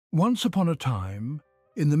Once upon a time,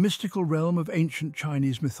 in the mystical realm of ancient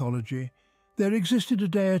Chinese mythology, there existed a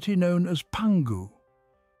deity known as Pangu.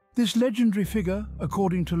 This legendary figure,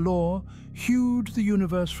 according to lore, hewed the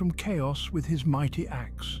universe from chaos with his mighty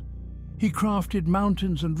axe. He crafted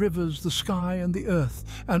mountains and rivers, the sky and the earth,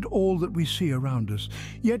 and all that we see around us.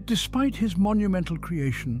 Yet despite his monumental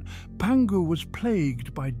creation, Pangu was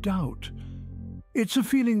plagued by doubt. It's a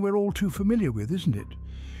feeling we're all too familiar with, isn't it?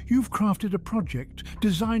 You've crafted a project,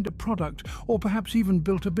 designed a product, or perhaps even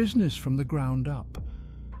built a business from the ground up.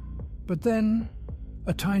 But then,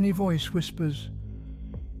 a tiny voice whispers,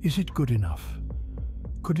 "Is it good enough?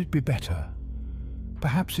 Could it be better?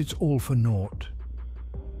 Perhaps it's all for naught."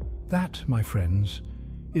 That, my friends,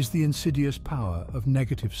 is the insidious power of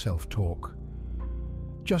negative self-talk.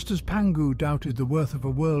 Just as Pangu doubted the worth of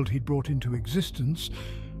a world he'd brought into existence,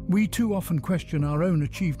 we too often question our own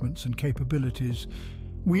achievements and capabilities.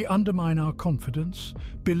 We undermine our confidence,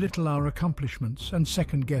 belittle our accomplishments, and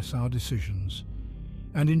second-guess our decisions.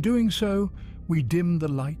 And in doing so, we dim the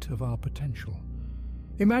light of our potential.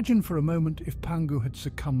 Imagine for a moment if Pangu had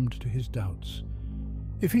succumbed to his doubts.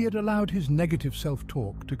 If he had allowed his negative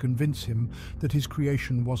self-talk to convince him that his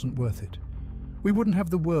creation wasn't worth it. We wouldn't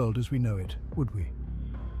have the world as we know it, would we?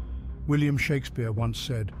 William Shakespeare once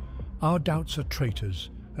said, "Our doubts are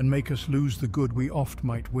traitors and make us lose the good we oft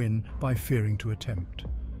might win by fearing to attempt."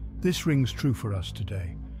 This rings true for us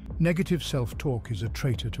today. Negative self-talk is a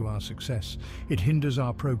traitor to our success. It hinders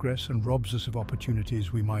our progress and robs us of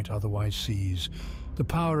opportunities we might otherwise seize. The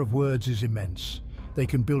power of words is immense. They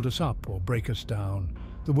can build us up or break us down.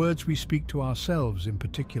 The words we speak to ourselves in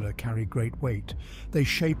particular carry great weight. They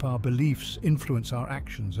shape our beliefs, influence our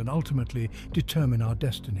actions, and ultimately determine our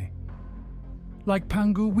destiny. Like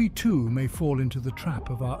Pangu, we too may fall into the trap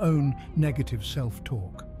of our own negative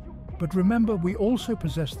self-talk. But remember, we also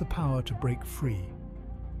possess the power to break free.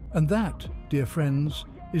 And that, dear friends,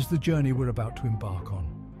 is the journey we're about to embark on.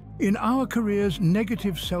 In our careers,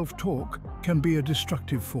 negative self-talk can be a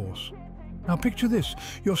destructive force. Now picture this,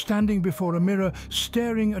 you're standing before a mirror,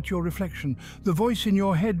 staring at your reflection. The voice in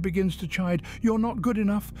your head begins to chide, "You're not good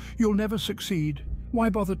enough, you'll never succeed. Why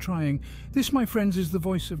bother trying?" This, my friends, is the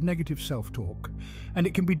voice of negative self-talk, and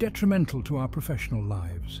it can be detrimental to our professional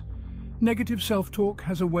lives. Negative self-talk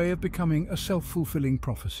has a way of becoming a self-fulfilling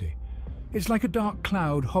prophecy. It's like a dark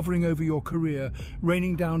cloud hovering over your career,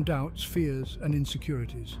 raining down doubts, fears, and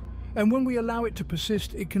insecurities. And when we allow it to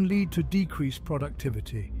persist, it can lead to decreased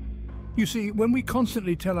productivity. You see, when we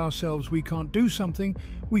constantly tell ourselves we can't do something,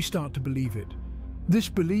 we start to believe it. This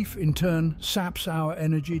belief, in turn, saps our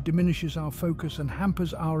energy, diminishes our focus, and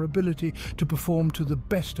hampers our ability to perform to the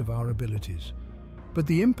best of our abilities. But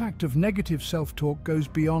the impact of negative self-talk goes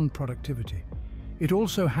beyond productivity. It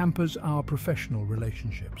also hampers our professional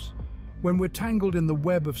relationships. When we're tangled in the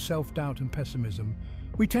web of self-doubt and pessimism,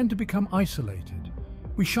 we tend to become isolated.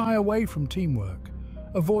 We shy away from teamwork,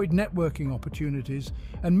 avoid networking opportunities,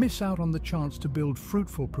 and miss out on the chance to build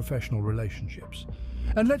fruitful professional relationships.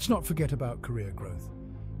 And let's not forget about career growth.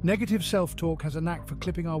 Negative self-talk has a knack for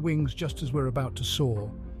clipping our wings just as we're about to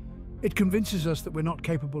soar. It convinces us that we're not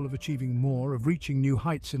capable of achieving more, of reaching new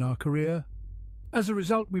heights in our career. As a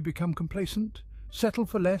result, we become complacent, settle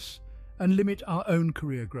for less, and limit our own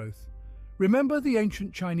career growth. Remember the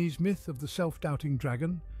ancient Chinese myth of the self-doubting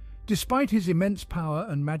dragon? Despite his immense power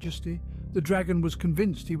and majesty, the dragon was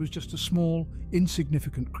convinced he was just a small,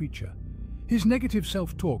 insignificant creature. His negative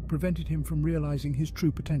self-talk prevented him from realizing his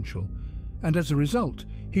true potential, and as a result,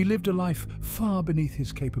 he lived a life far beneath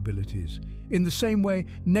his capabilities. In the same way,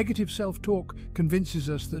 negative self-talk convinces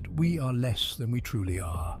us that we are less than we truly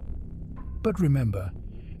are. But remember,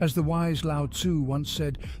 as the wise Lao Tzu once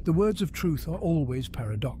said, the words of truth are always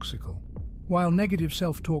paradoxical. While negative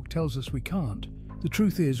self-talk tells us we can't, the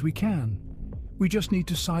truth is we can. We just need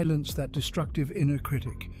to silence that destructive inner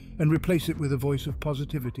critic and replace it with a voice of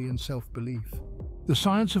positivity and self-belief. The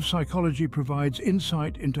science of psychology provides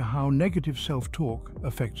insight into how negative self-talk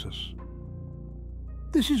affects us.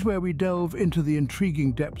 This is where we delve into the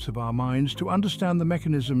intriguing depths of our minds to understand the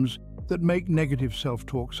mechanisms that make negative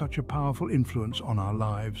self-talk such a powerful influence on our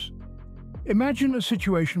lives. Imagine a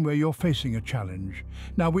situation where you're facing a challenge.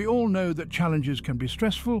 Now, we all know that challenges can be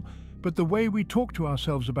stressful, but the way we talk to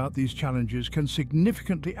ourselves about these challenges can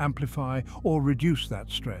significantly amplify or reduce that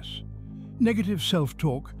stress. Negative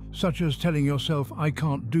self-talk, such as telling yourself, "I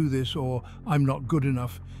can't do this" or "I'm not good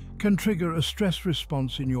enough," can trigger a stress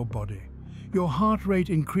response in your body. Your heart rate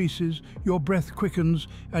increases, your breath quickens,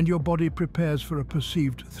 and your body prepares for a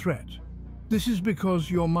perceived threat. This is because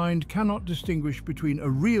your mind cannot distinguish between a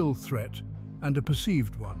real threat and a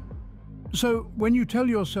perceived one. So, when you tell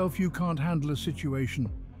yourself you can't handle a situation,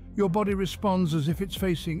 Your body responds as if it's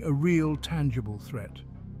facing a real, tangible threat.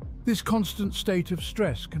 This constant state of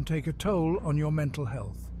stress can take a toll on your mental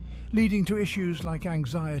health, leading to issues like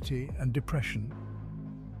anxiety and depression.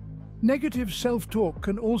 Negative self-talk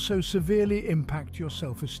can also severely impact your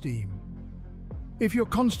self-esteem. If you're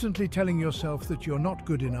constantly telling yourself that you're not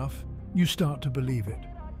good enough, you start to believe it.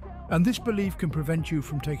 And this belief can prevent you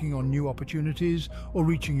from taking on new opportunities or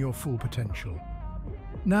reaching your full potential.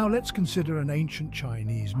 Now let's consider an ancient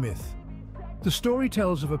Chinese myth. The story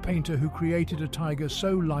tells of a painter who created a tiger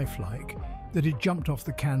so lifelike that it jumped off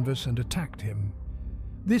the canvas and attacked him.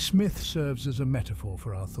 This myth serves as a metaphor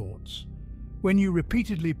for our thoughts. When you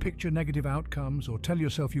repeatedly picture negative outcomes or tell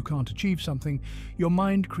yourself you can't achieve something, your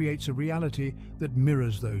mind creates a reality that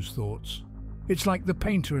mirrors those thoughts. It's like the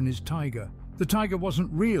painter and his tiger. The tiger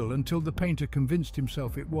wasn't real until the painter convinced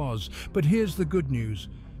himself it was. But here's the good news.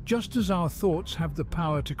 Just as our thoughts have the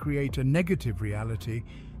power to create a negative reality,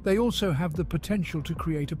 they also have the potential to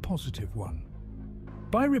create a positive one.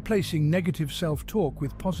 By replacing negative self-talk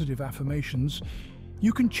with positive affirmations,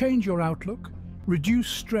 you can change your outlook, reduce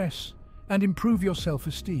stress, and improve your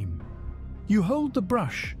self-esteem. You hold the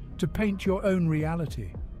brush to paint your own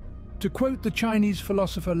reality. To quote the Chinese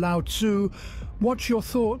philosopher Lao Tzu, watch your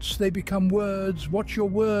thoughts, they become words. Watch your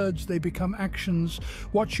words, they become actions.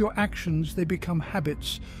 Watch your actions, they become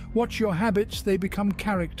habits. Watch your habits, they become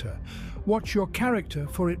character. Watch your character,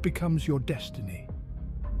 for it becomes your destiny.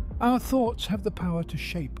 Our thoughts have the power to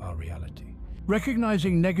shape our reality.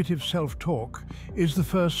 Recognizing negative self-talk is the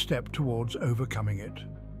first step towards overcoming it.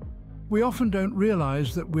 We often don't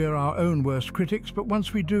realize that we're our own worst critics, but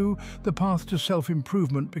once we do, the path to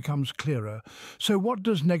self-improvement becomes clearer. So what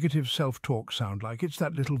does negative self-talk sound like? It's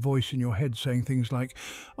that little voice in your head saying things like,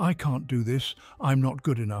 "I can't do this, I'm not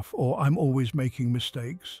good enough," or "I'm always making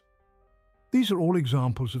mistakes." These are all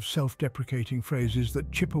examples of self-deprecating phrases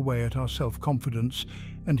that chip away at our self-confidence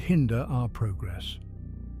and hinder our progress.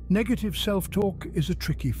 Negative self-talk is a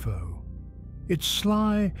tricky foe. It's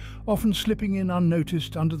sly, often slipping in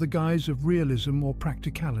unnoticed under the guise of realism or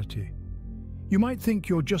practicality. You might think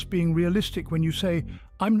you're just being realistic when you say,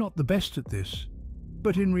 "I'm not the best at this."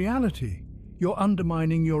 But in reality, you're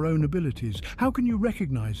undermining your own abilities. How can you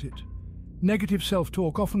recognize it? Negative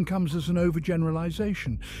self-talk often comes as an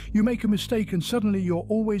overgeneralization. You make a mistake and suddenly you're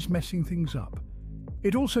always messing things up.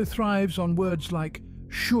 It also thrives on words like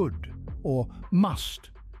should or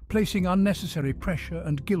must, placing unnecessary pressure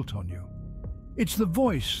and guilt on you. It's the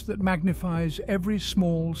voice that magnifies every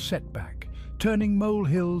small setback, turning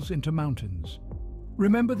molehills into mountains.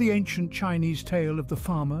 Remember the ancient Chinese tale of the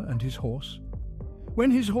farmer and his horse? When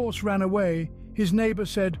his horse ran away, his neighbor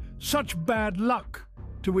said, "Such bad luck!"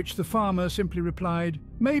 To which the farmer simply replied,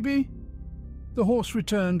 "Maybe." The horse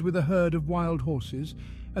returned with a herd of wild horses,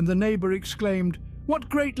 and the neighbor exclaimed, "What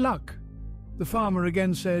great luck!" The farmer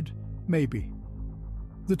again said, "Maybe."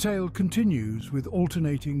 The tale continues with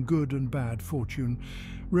alternating good and bad fortune,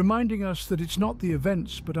 reminding us that it's not the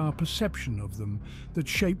events but our perception of them that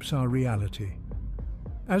shapes our reality.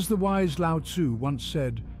 As the wise Lao Tzu once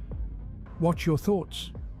said, "Watch your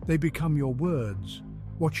thoughts, they become your words.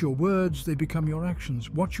 Watch your words, they become your actions.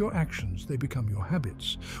 Watch your actions, they become your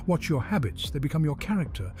habits. Watch your habits, they become your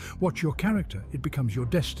character. Watch your character, it becomes your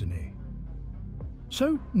destiny."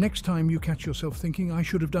 So, next time you catch yourself thinking, "I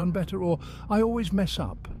should have done better," or "I always mess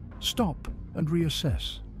up," stop and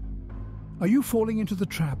reassess. Are you falling into the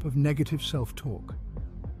trap of negative self-talk?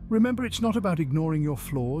 Remember, it's not about ignoring your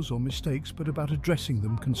flaws or mistakes, but about addressing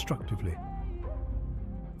them constructively.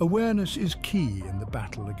 Awareness is key in the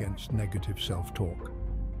battle against negative self-talk.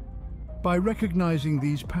 By recognizing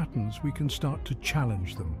these patterns, we can start to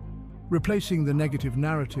challenge them, replacing the negative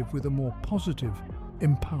narrative with a more positive,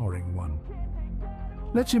 empowering one.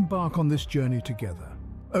 Let's embark on this journey together.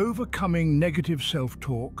 Overcoming negative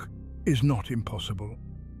self-talk is not impossible.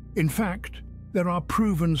 In fact, there are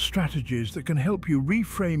proven strategies that can help you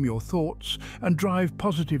reframe your thoughts and drive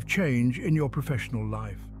positive change in your professional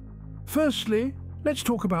life. Firstly, let's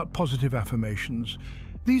talk about positive affirmations.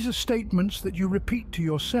 These are statements that you repeat to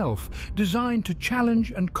yourself, designed to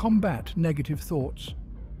challenge and combat negative thoughts.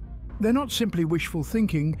 They're not simply wishful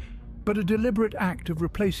thinking, but a deliberate act of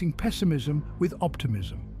replacing pessimism with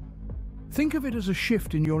optimism. Think of it as a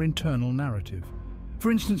shift in your internal narrative. For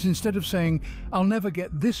instance, instead of saying, "I'll never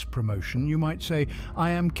get this promotion," you might say, "I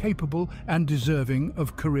am capable and deserving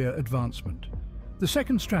of career advancement." The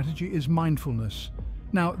second strategy is mindfulness.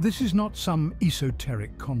 Now, this is not some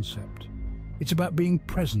esoteric concept. It's about being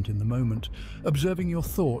present in the moment, observing your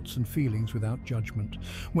thoughts and feelings without judgment.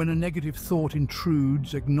 When a negative thought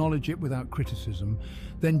intrudes, acknowledge it without criticism,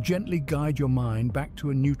 then gently guide your mind back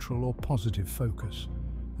to a neutral or positive focus.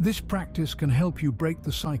 This practice can help you break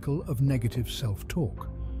the cycle of negative self-talk.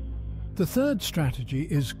 The third strategy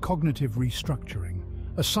is cognitive restructuring,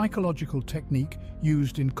 a psychological technique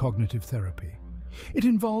used in cognitive therapy. It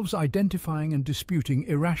involves identifying and disputing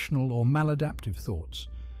irrational or maladaptive thoughts.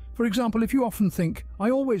 For example, if you often think, "I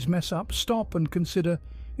always mess up," stop and consider,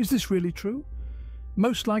 is this really true?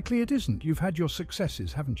 Most likely it isn't. You've had your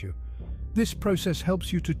successes, haven't you? This process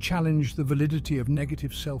helps you to challenge the validity of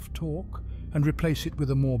negative self-talk and replace it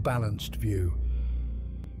with a more balanced view.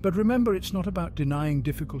 But remember, it's not about denying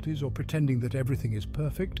difficulties or pretending that everything is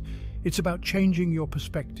perfect. It's about changing your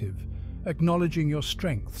perspective, acknowledging your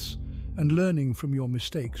strengths, and learning from your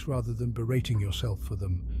mistakes rather than berating yourself for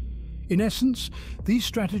them. In essence, these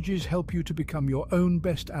strategies help you to become your own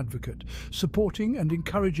best advocate, supporting and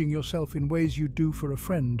encouraging yourself in ways you do for a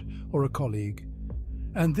friend or a colleague.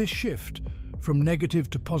 And this shift from negative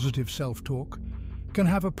to positive self-talk can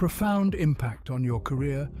have a profound impact on your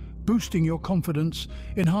career, boosting your confidence,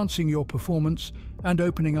 enhancing your performance, and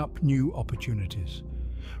opening up new opportunities.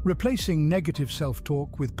 Replacing negative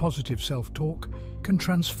self-talk with positive self-talk can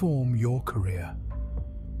transform your career.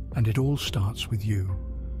 And it all starts with you,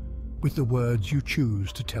 with the words you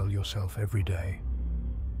choose to tell yourself every day.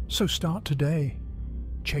 So start today,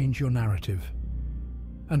 change your narrative,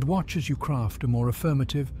 and watch as you craft a more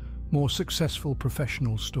affirmative, more successful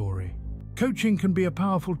professional story. Coaching can be a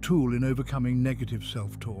powerful tool in overcoming negative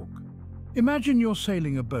self-talk. Imagine you're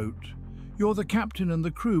sailing a boat. You're the captain and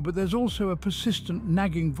the crew, but there's also a persistent,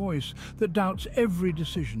 nagging voice that doubts every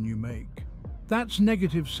decision you make. That's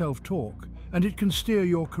negative self-talk, and it can steer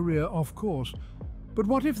your career off course. But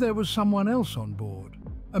what if there was someone else on board?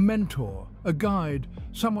 A mentor, a guide,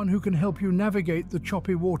 someone who can help you navigate the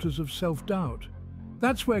choppy waters of self-doubt.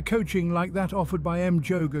 That's where coaching like that offered by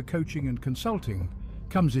Jhoga Coaching and Consulting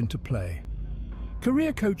comes into play.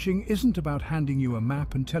 Career coaching isn't about handing you a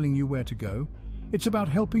map and telling you where to go. It's about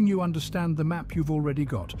helping you understand the map you've already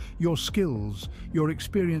got, your skills, your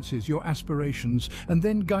experiences, your aspirations, and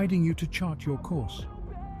then guiding you to chart your course.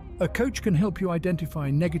 A coach can help you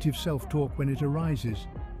identify negative self-talk when it arises.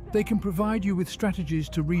 They can provide you with strategies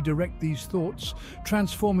to redirect these thoughts,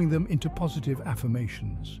 transforming them into positive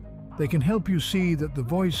affirmations. They can help you see that the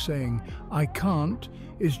voice saying, "I can't,"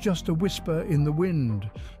 is just a whisper in the wind,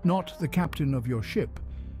 not the captain of your ship.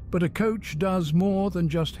 But a coach does more than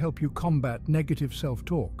just help you combat negative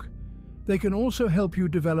self-talk. They can also help you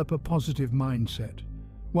develop a positive mindset,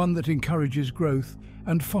 one that encourages growth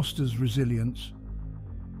and fosters resilience.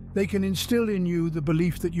 They can instill in you the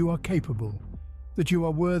belief that you are capable, that you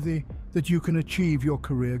are worthy, that you can achieve your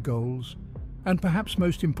career goals. And perhaps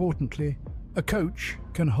most importantly, a coach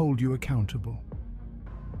can hold you accountable.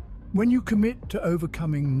 When you commit to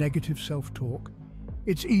overcoming negative self-talk,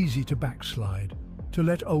 it's easy to backslide, to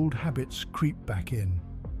let old habits creep back in.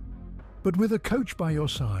 But with a coach by your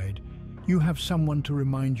side, you have someone to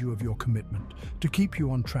remind you of your commitment, to keep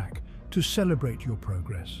you on track, to celebrate your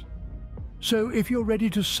progress. So if you're ready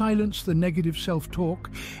to silence the negative self-talk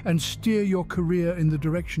and steer your career in the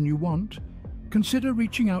direction you want, consider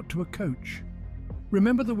reaching out to a coach.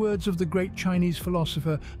 Remember the words of the great Chinese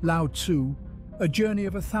philosopher Lao Tzu, "A journey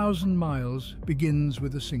of 1,000 miles begins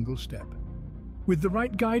with a single step." With the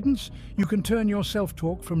right guidance, you can turn your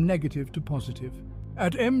self-talk from negative to positive.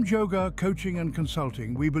 At Jhoga Coaching and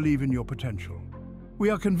Consulting, we believe in your potential. We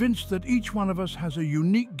are convinced that each one of us has a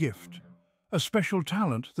unique gift, a special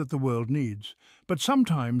talent that the world needs. But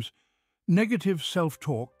sometimes, negative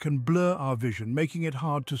self-talk can blur our vision, making it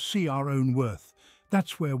hard to see our own worth.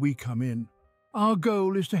 That's where we come in. Our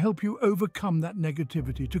goal is to help you overcome that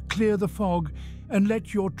negativity, to clear the fog and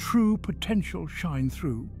let your true potential shine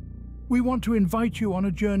through. We want to invite you on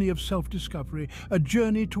a journey of self-discovery, a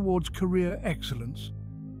journey towards career excellence.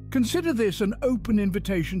 Consider this an open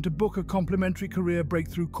invitation to book a complimentary career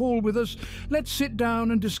breakthrough call with us. Let's sit down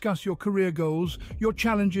and discuss your career goals, your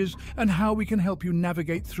challenges, and how we can help you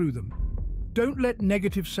navigate through them. Don't let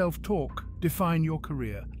negative self-talk define your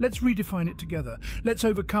career. Let's redefine it together. Let's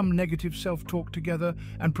overcome negative self-talk together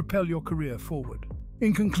and propel your career forward.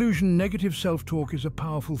 In conclusion, negative self-talk is a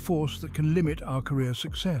powerful force that can limit our career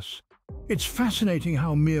success. It's fascinating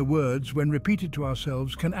how mere words, when repeated to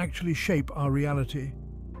ourselves, can actually shape our reality.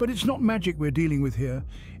 But it's not magic we're dealing with here,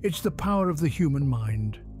 it's the power of the human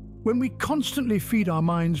mind. When we constantly feed our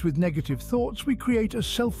minds with negative thoughts, we create a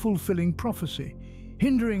self-fulfilling prophecy,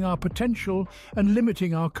 hindering our potential and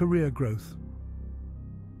limiting our career growth.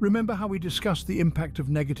 Remember how we discussed the impact of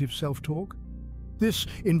negative self-talk? This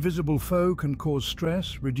invisible foe can cause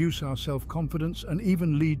stress, reduce our self-confidence, and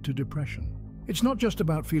even lead to depression. It's not just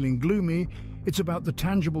about feeling gloomy, it's about the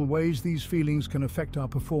tangible ways these feelings can affect our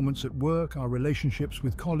performance at work, our relationships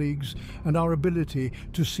with colleagues, and our ability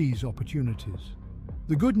to seize opportunities.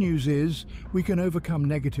 The good news is, we can overcome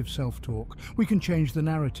negative self-talk. We can change the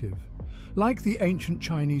narrative. Like the ancient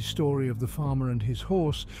Chinese story of the farmer and his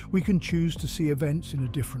horse, we can choose to see events in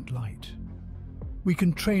a different light. We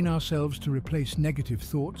can train ourselves to replace negative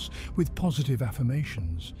thoughts with positive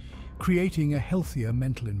affirmations, creating a healthier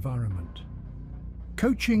mental environment.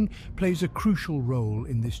 Coaching plays a crucial role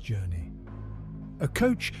in this journey. A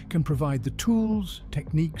coach can provide the tools,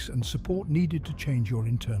 techniques, and support needed to change your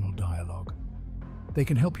internal dialogue. They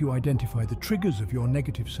can help you identify the triggers of your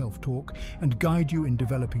negative self-talk and guide you in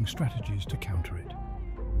developing strategies to counter it.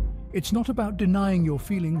 It's not about denying your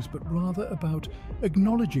feelings, but rather about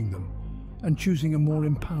acknowledging them and choosing a more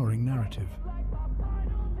empowering narrative.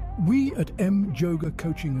 We at Jhoga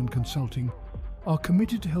Coaching and Consulting are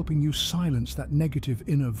committed to helping you silence that negative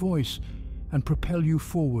inner voice and propel you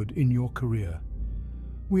forward in your career.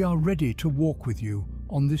 We are ready to walk with you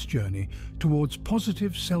on this journey towards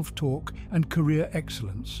positive self-talk and career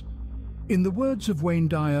excellence. In the words of Wayne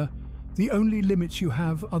Dyer, the only limits you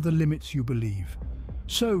have are the limits you believe.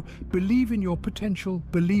 So, believe in your potential,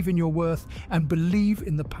 believe in your worth, and believe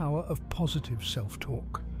in the power of positive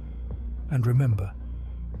self-talk. And remember,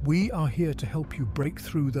 we are here to help you break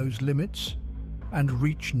through those limits and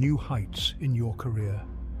reach new heights in your career.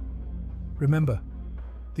 Remember,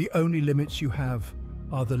 the only limits you have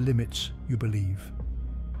are the limits you believe.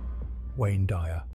 Wayne Dyer.